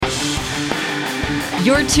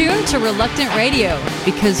You're tuned to Reluctant Radio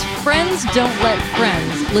because friends don't let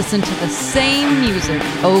friends listen to the same music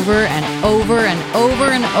over and over and over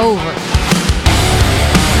and over.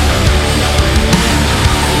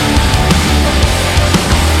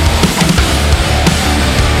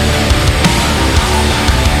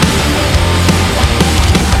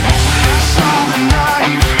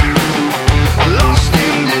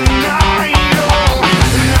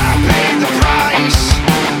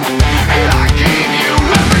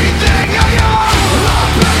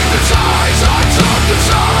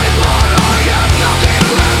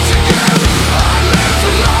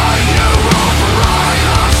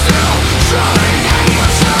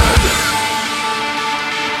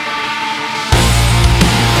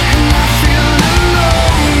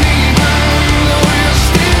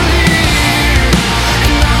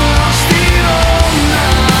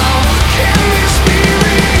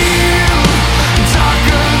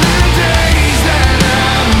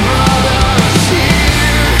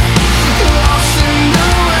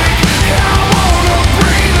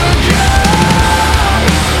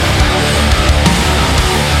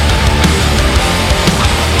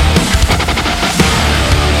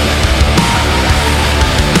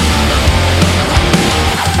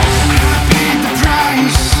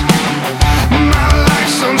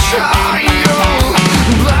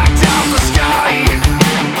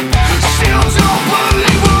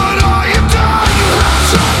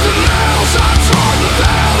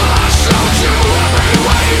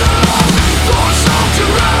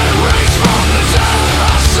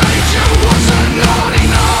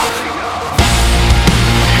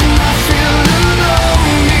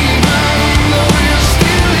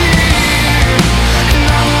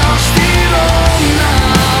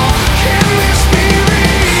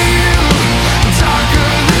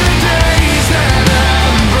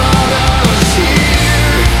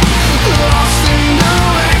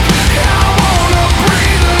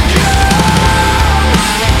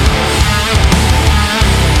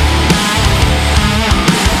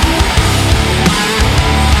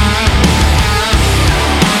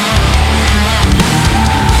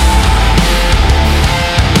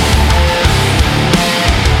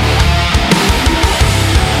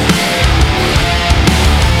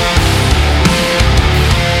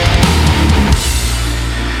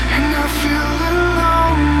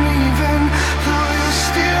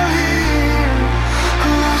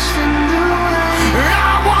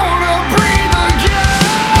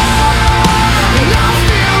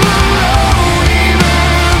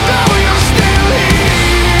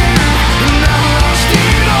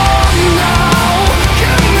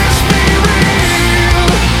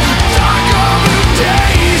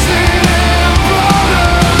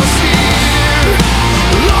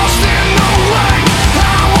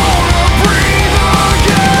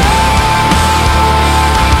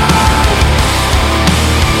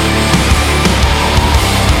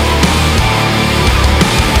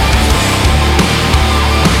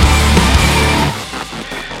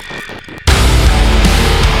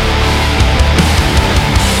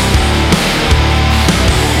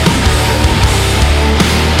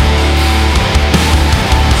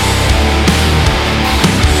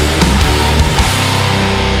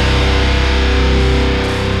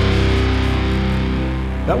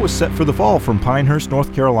 Set for the Fall from Pinehurst,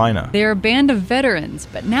 North Carolina. They're a band of veterans,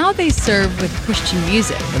 but now they serve with Christian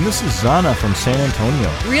music. And this is Zana from San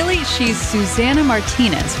Antonio. Really, she's Susana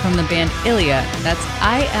Martinez from the band Ilia. That's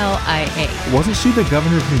I-L-I-A. Wasn't she the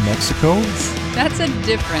governor of New Mexico? That's a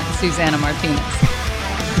different Susana Martinez.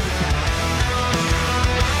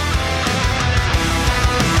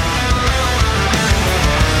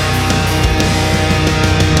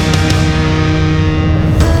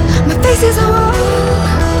 My face is a wall.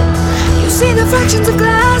 See the fractions of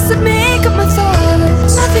glass that make up my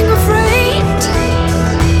thoughts. Nothing afraid.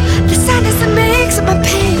 The sadness that makes up my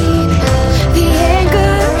pain. The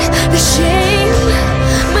anger, the shame,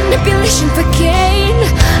 manipulation for gain.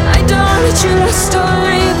 Idolatry, lost or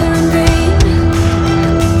either in vain.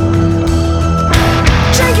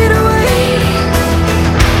 Drink it away.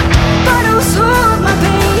 Bottles hold my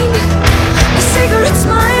pain. A cigarette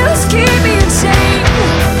smiles keep me insane.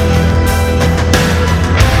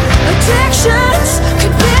 Addictions,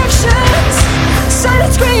 convictions,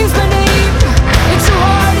 silence screams my name. It's so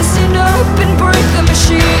hard to stand up and break the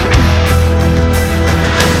machine.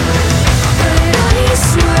 But I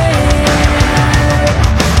swear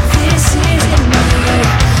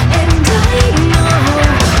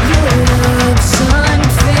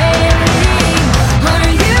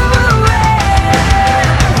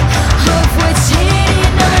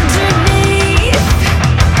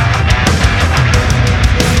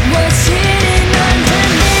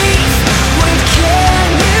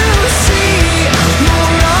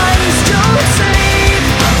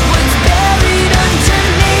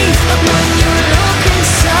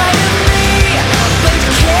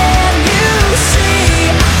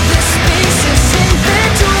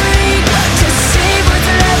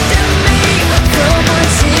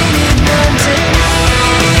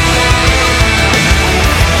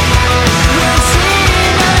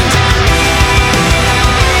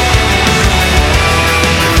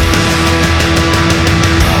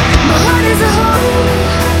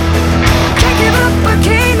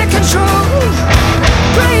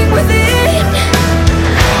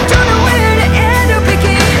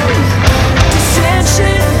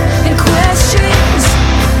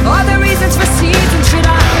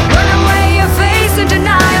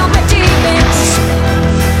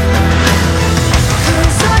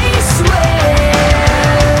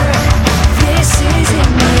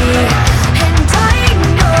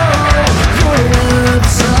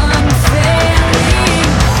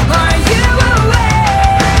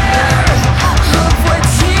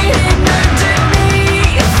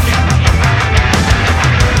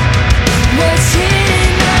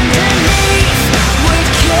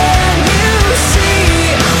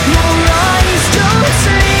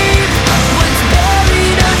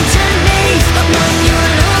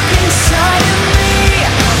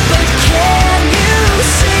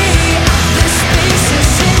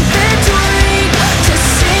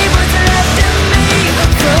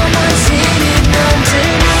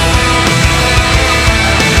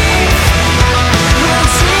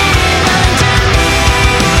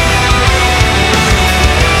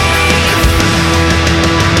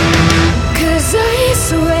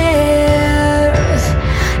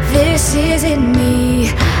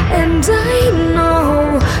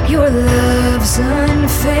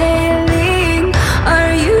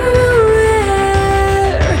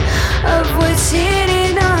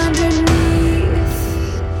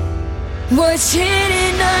what's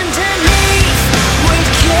hidden underneath. What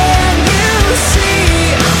can you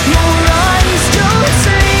see? Your eyes don't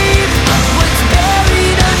sleep. What's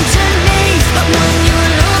buried underneath? When you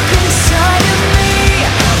look inside of me,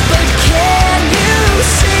 but can you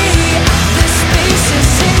see the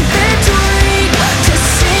spaces in between to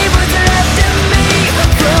see what's left of me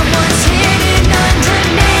from what's hidden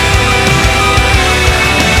underneath?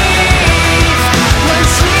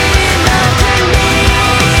 What's hidden underneath?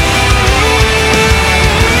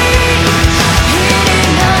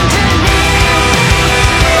 Hidden underneath.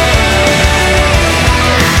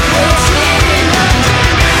 What's hidden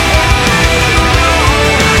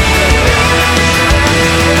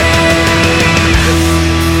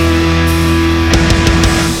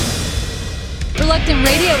Reluctant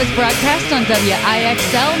Radio is broadcast on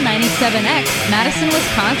WIXL 97X, Madison,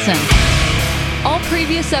 Wisconsin. All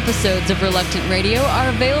previous episodes of Reluctant Radio are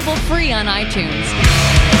available free on iTunes.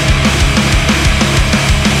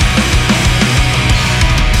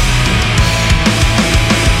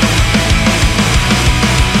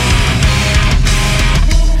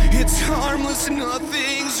 It's harmless,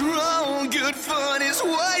 nothing's wrong. Good fun is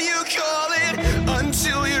what you call it.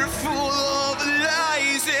 Until you're full of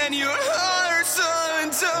lies and your heart's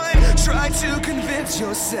undone. Try to convince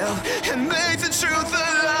yourself and make the truth a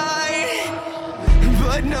lie.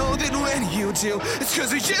 But know that when you do, it's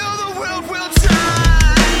 'cause of you the world will turn.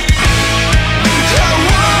 I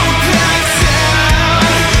won't back down,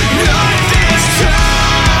 not this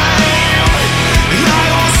time. I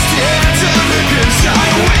will stand up 'cause I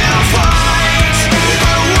will fight.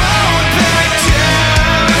 I won't back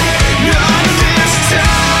down, not this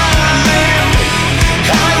time.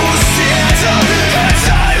 I will stand up 'cause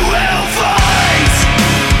I will fight.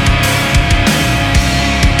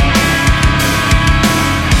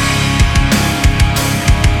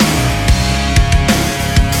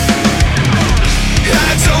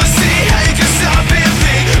 I don't see how you can stop and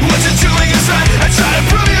think what you're doing is right. I try to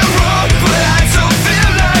prove you wrong, but I don't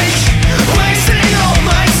feel like wasting all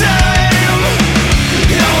my time.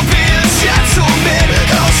 I'll be a gentleman,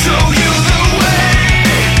 I'll show you the way.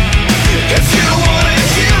 If you wanna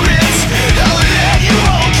hear it, I'll let you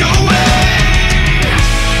walk away.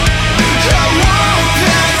 I won't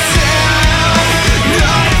back down,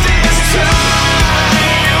 not this time.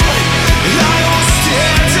 I will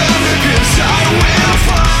stand up 'cause I will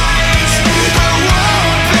fight. I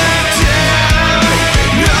won't back down,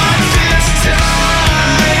 not this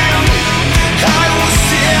time. I will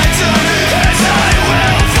stand up 'cause I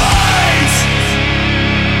will fight.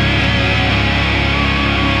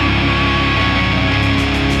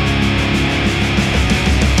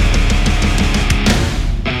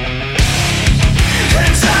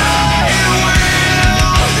 And I will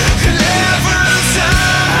never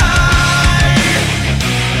die.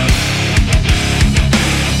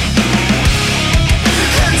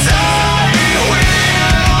 And I will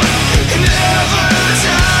never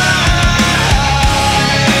die.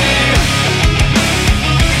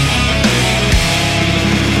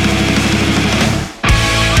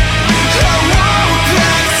 I won't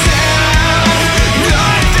back down,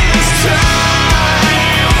 not this time.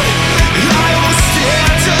 I will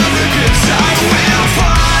stand up 'cause I will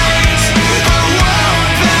fight. I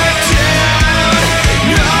won't back down,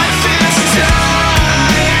 not this time.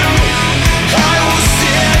 I will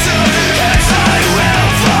stand up 'cause I will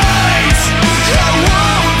fight. I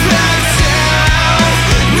won't back down,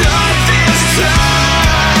 not this time.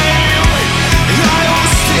 I will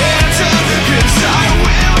stand up 'cause I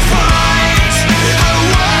will fight. I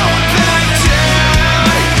won't back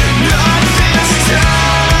down, not this time.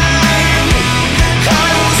 I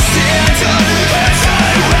will stand up 'cause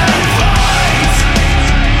I will fight.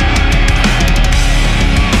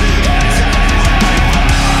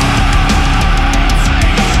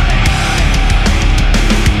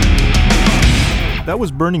 That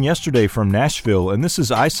was Burning Yesterday from Nashville, and this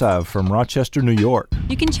is Isav from Rochester, New York.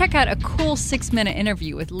 You can check out a cool 6-minute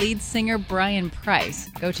interview with lead singer Brian Price.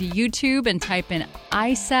 Go to YouTube and type in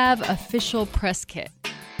ISAV Official Press Kit.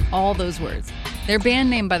 All those words. Their band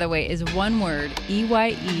name, by the way, is one word,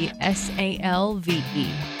 EYESALVE.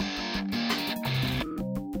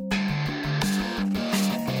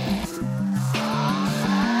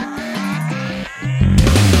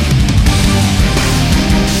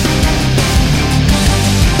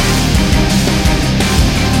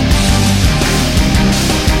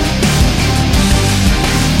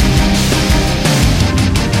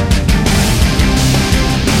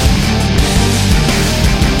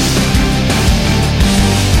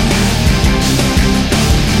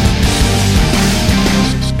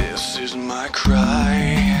 This is my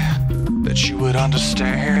cry, that you would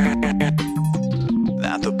understand.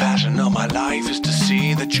 life is to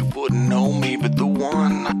see that you wouldn't know me, but the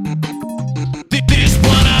one. This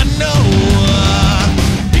one I know.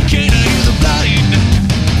 You can't use a blind.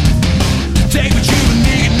 Take what you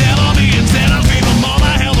need, never be instead of even more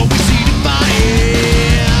the hell that we see divine.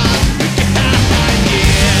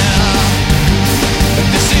 Yeah,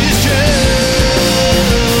 this is true.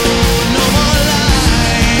 No more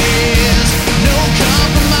lies, no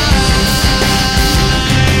compromise.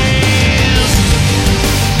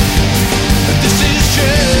 This is true.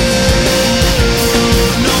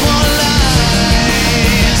 No more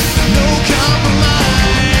lies, no compromise.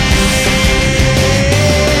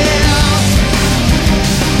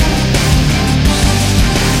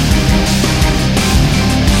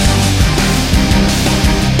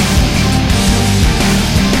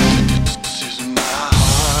 This is my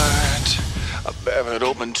heart. I bear it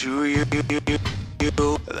open to you.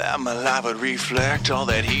 That my life would reflect all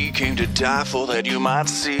that he came to die for, that you might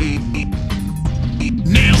see.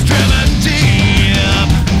 Nails driven deep,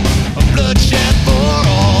 a bloodshed for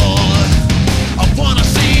all. I wanna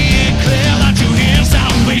see it clear that you hear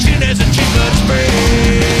salvation is a cheap but free.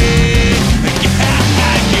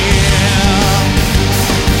 Yeah.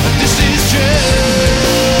 This is true.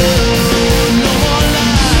 No more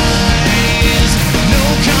lies, no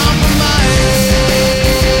compromise.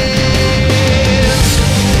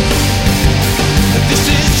 This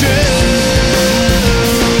is true.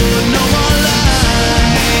 No more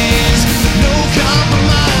lies, no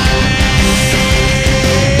compromise.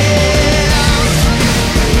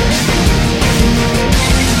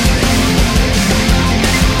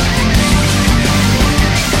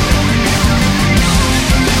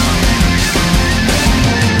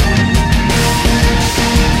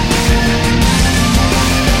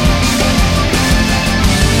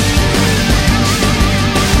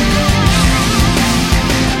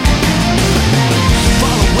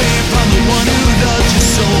 Fall away from the one who loves your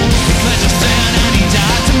soul. He fled your sin and he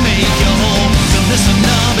died to make you whole. So listen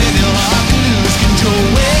up if your heart can lose control.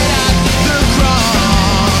 Wait at the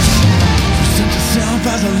cross. Present yourself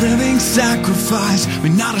as a living sacrifice.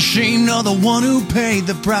 We're not ashamed of the one who paid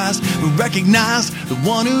the price. We recognize the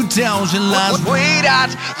one who tells you lies. Wait at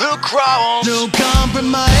the cross. No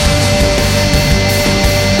compromise.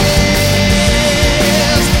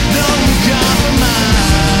 No compromise.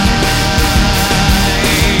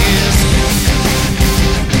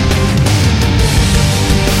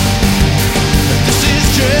 This is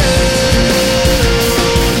true.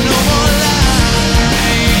 No more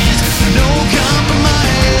lies, no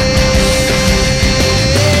compromise.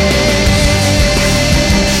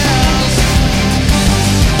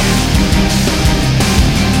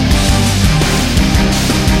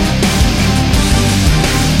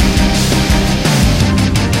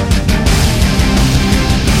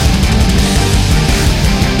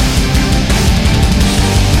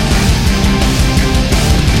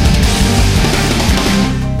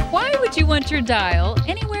 Why would you want your dial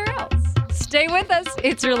anywhere else? Stay with us.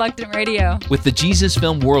 It's Reluctant Radio. With the Jesus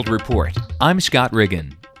Film World Report, I'm Scott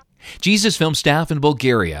Riggin. Jesus Film staff in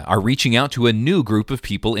Bulgaria are reaching out to a new group of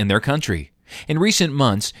people in their country. In recent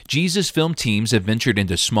months, Jesus Film teams have ventured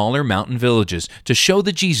into smaller mountain villages to show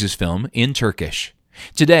the Jesus film in Turkish.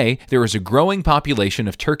 Today, there is a growing population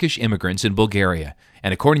of Turkish immigrants in Bulgaria,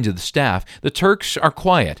 and according to the staff, the Turks are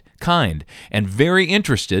quiet, kind, and very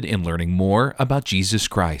interested in learning more about Jesus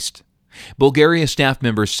Christ. Bulgaria staff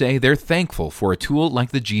members say they're thankful for a tool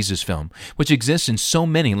like the Jesus film, which exists in so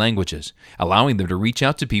many languages, allowing them to reach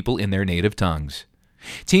out to people in their native tongues.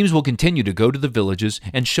 Teams will continue to go to the villages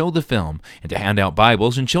and show the film, and to hand out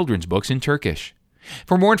Bibles and children's books in Turkish.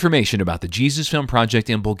 For more information about the Jesus Film Project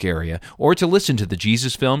in Bulgaria, or to listen to the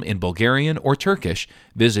Jesus Film in Bulgarian or Turkish,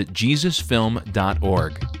 visit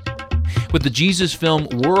jesusfilm.org. With the Jesus Film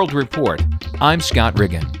World Report, I'm Scott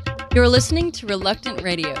Riggin. You're listening to Reluctant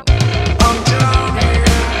Radio. I'm down here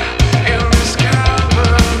in this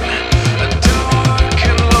cavern, a dark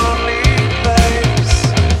and lonely place.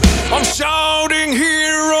 I'm shouting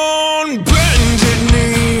here on bended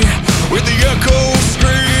knee, with the echo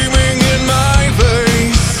screaming in my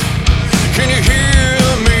face. Can you hear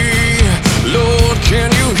me, Lord? Can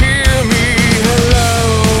you hear me? Hello.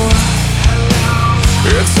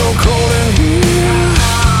 It's so cold in here.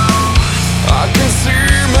 I can see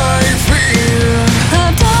my fear.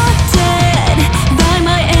 Adopted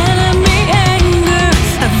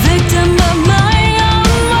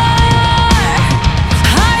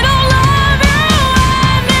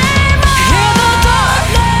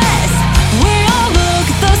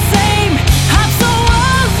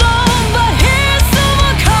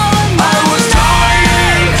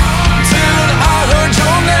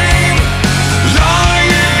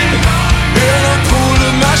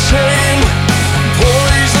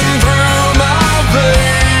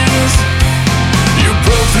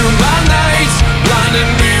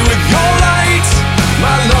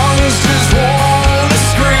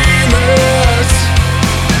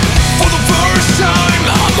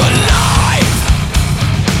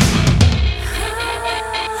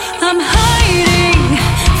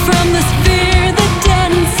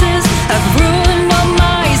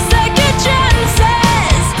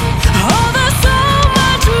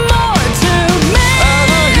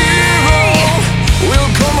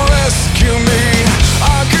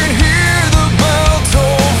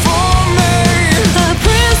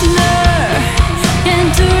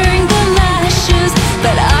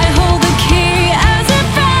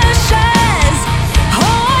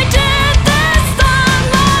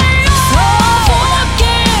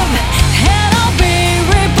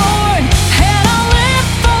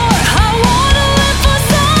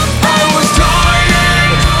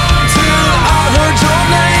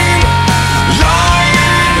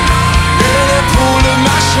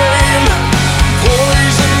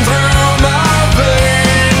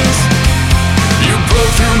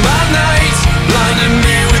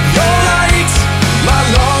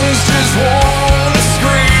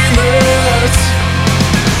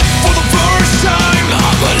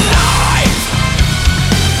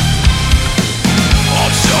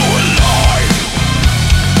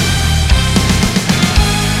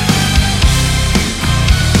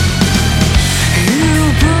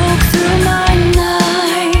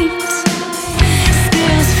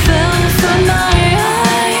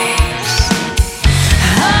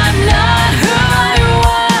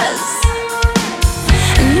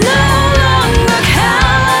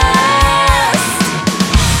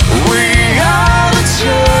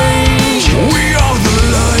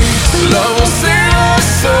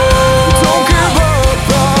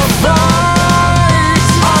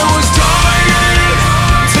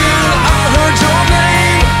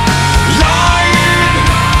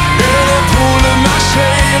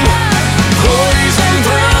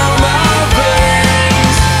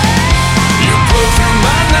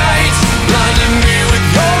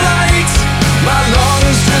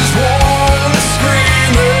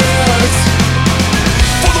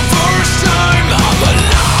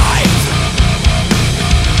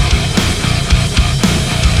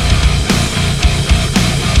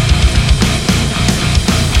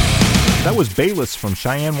was Bayless from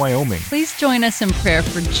Cheyenne, Wyoming. Please join us in prayer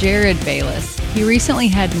for Jared Bayless. He recently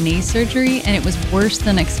had knee surgery and it was worse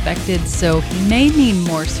than expected, so he may need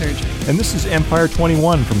more surgery. And this is Empire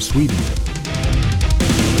 21 from Sweden.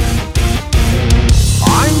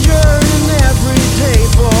 I'm yearning every day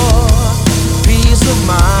for peace of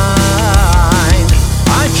mind.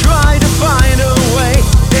 I try to find a way,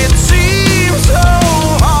 it seems so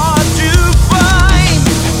hard to find.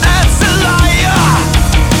 That's a liar,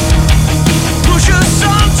 pushes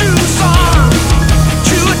on to song,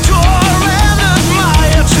 to adore and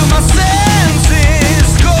admire, till my senses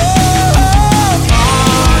go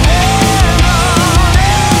on and on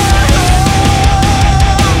and on.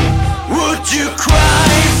 Would you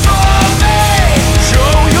cry for me?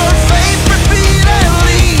 Show your faith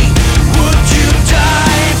repeatedly. Would you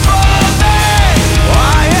die for me?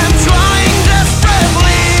 I am trying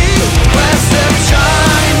desperately. As the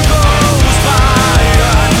time goes by,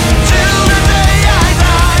 until the day I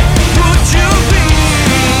die, would you be?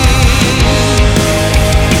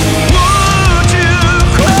 Would you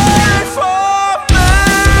cry for me?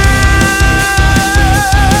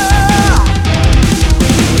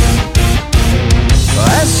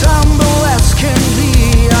 As humble as can be,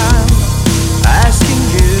 I'm asking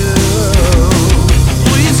you,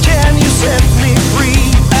 please can you set me free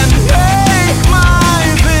and make my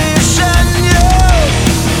vision new?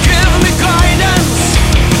 Give me guidance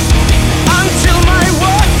until my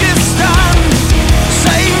work is done.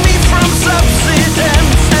 Save me from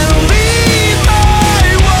subsidence and lead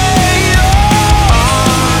my way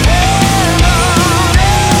on and on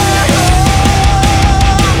and on.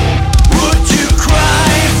 Would you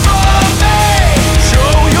cry for me?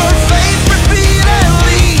 Show your faith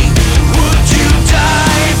repeatedly. Would you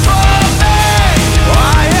die for me?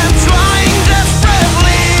 I am trying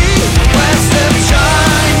desperately. As the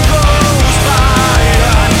time goes by,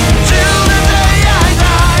 until the day I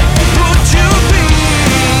die, would you be?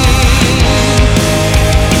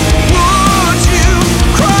 Would you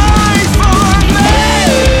cry for me?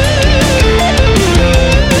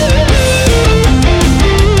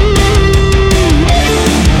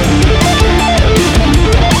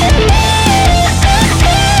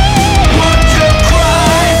 Would you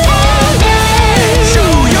cry for me?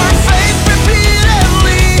 Show your faith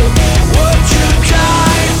repeatedly. Would you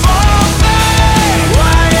die for me?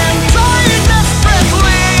 I am trying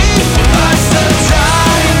desperately. As the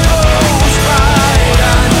time goes by,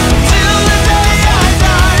 until the day I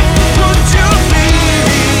die, would you be?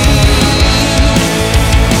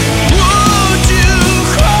 Would you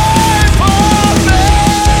cry for me?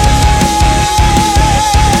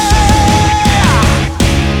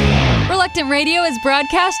 Reluctant Radio is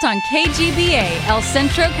broadcast on KGBA, El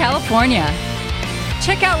Centro, California.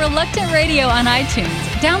 Check out Reluctant Radio on iTunes,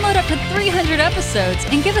 download up to 300 episodes,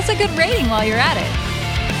 and give us a good rating while you're at it.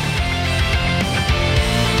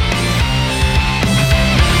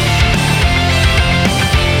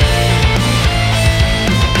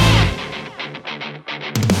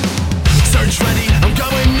 Search ready, I'm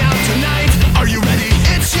going out tonight. Are you ready?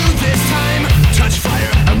 It's you this time. Touch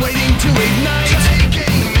fire, I'm waiting to ignite.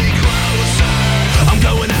 Taking me closer. I'm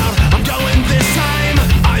going out, I'm going this time.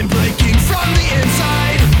 I'm breaking from the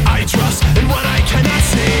inside. I trust in what I cannot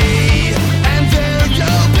see. And there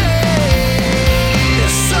you'll be.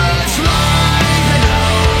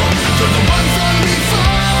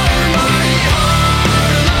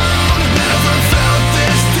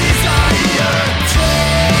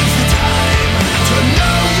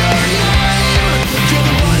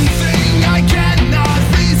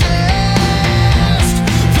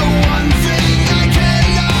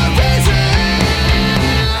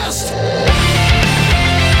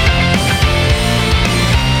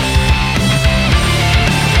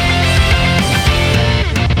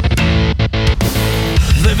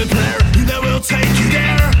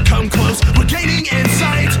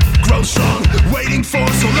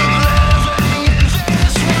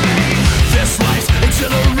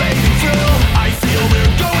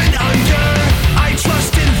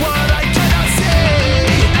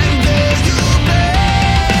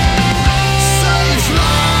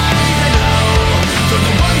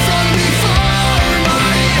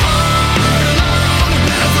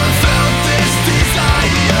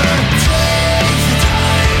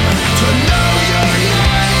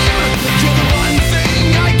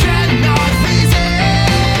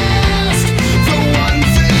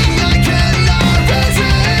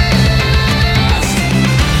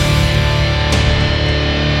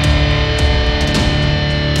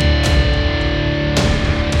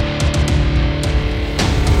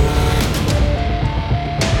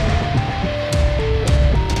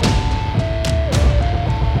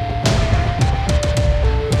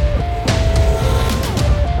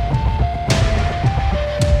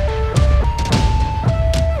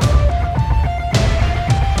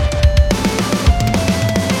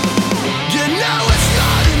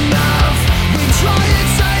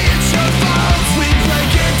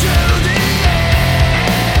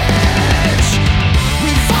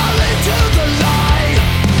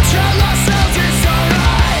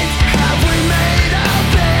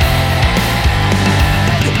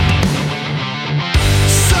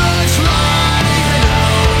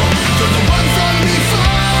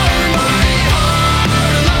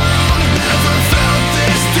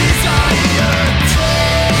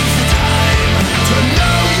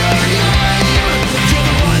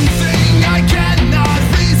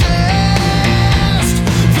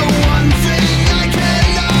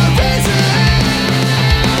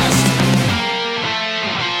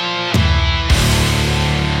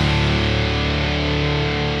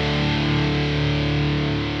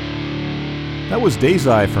 That was Day's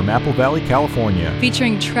Eye from Apple Valley, California.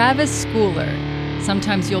 Featuring Travis Schooler.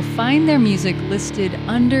 Sometimes you'll find their music listed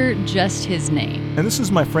under just his name. And this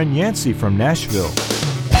is my friend Yancey from Nashville.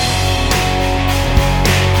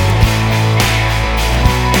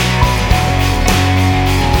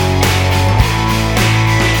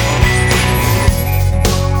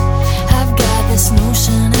 I've got this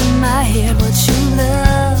notion in my head, what you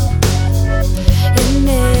love, it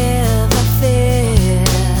never fails.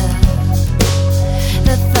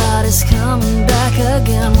 The thought is coming back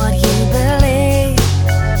again, what you believe,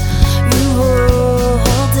 you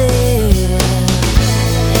hold it.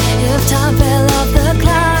 If time fell off the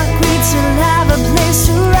clock, we'd still have a place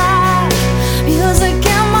to rock. Music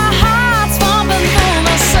in my heart's pumping through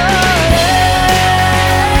my soul.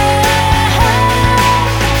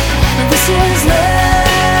 This is love.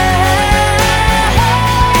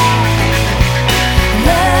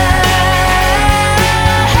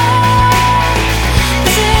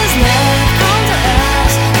 This is love. Come to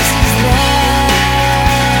us. This is love.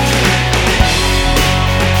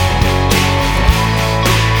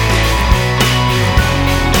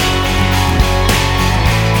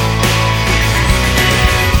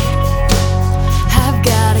 I've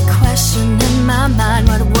got a question in my mind.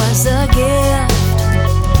 What was the gift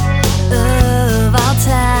of our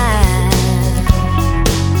time?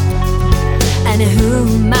 And who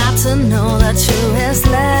am I to know the truest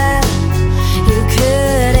love you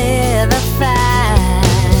could ever find?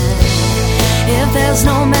 If there's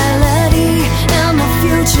no melody in the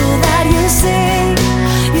future that you see,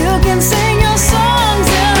 you can sing your songs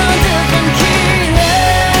in a different key.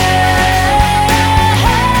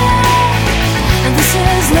 And this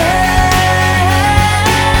is love.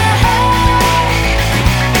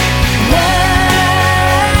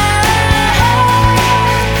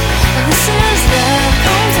 This is love,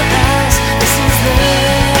 come to us, this is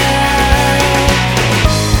love.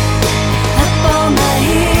 Up on the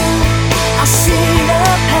hill, I see the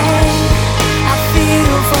pain, I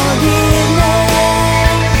feel forgiveness.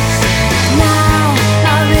 Now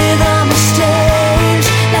my rhythm is changed,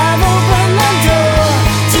 I've opened the door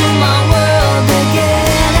to my world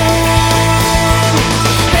beginning.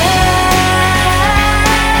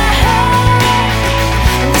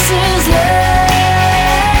 This is love.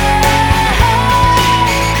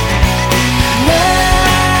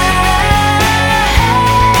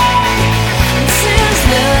 This is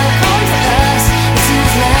love, come to us, this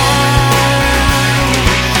is love.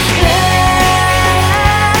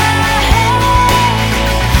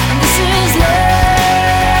 This is love.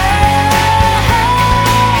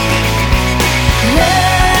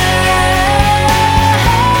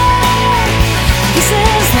 This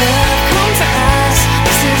is love, come to us,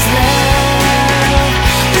 this is love.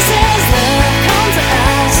 This is love, come to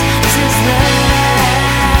us, this is love.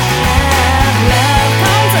 Love,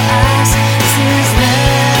 come to us, this is love.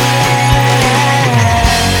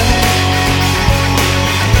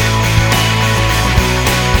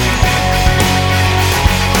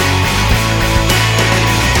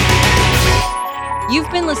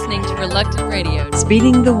 You've been listening to Reluctant Radio.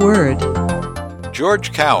 Speeding the word.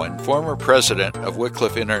 George Cowan, former president of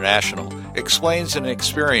Wycliffe International, explains an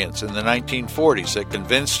experience in the 1940s that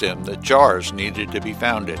convinced him that JARS needed to be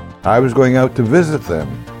founded. I was going out to visit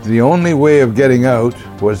them. The only way of getting out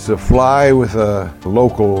was to fly with a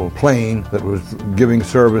local plane that was giving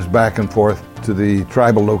service back and forth to the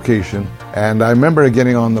tribal location. And I remember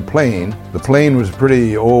getting on the plane. The plane was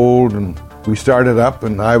pretty old, and we started up,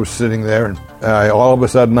 and I was sitting there, and all of a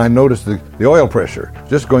sudden I noticed the oil pressure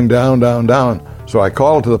just going down, down, down. So I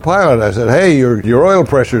called to the pilot. I said, "Hey, your oil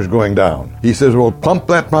pressure is going down." He says, "Well, pump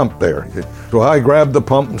that pump there." So I grabbed the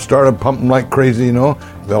pump and started pumping like crazy, you know.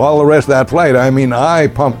 All the rest of that flight, I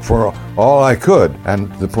pumped for all I could,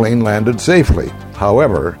 and the plane landed safely.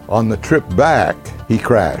 However, on the trip back, he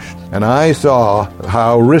crashed, and I saw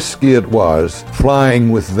how risky it was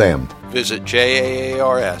flying with them. Visit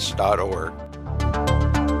JAARS.org.